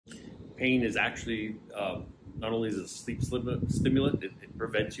pain is actually not only is it a sleep stimulant, it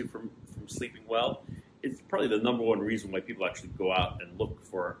prevents you from sleeping well. It's probably the number one reason why people actually go out and look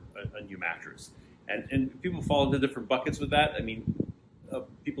for a new mattress. And people fall into different buckets with that. I mean,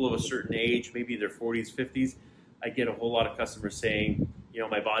 people of a certain age, maybe their 40s, 50s, I get a whole lot of customers saying,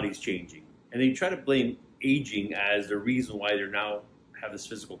 my body's changing. And they try to blame aging as the reason why they're now have this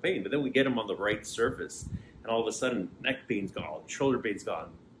physical pain. But then we get them on the right surface, and all of a sudden, neck pain's gone, shoulder pain's gone,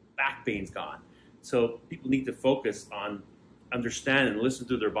 back pain's gone. So people need to focus on understand and listen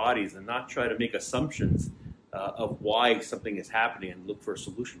to their bodies and not try to make assumptions of why something is happening and look for a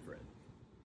solution for it.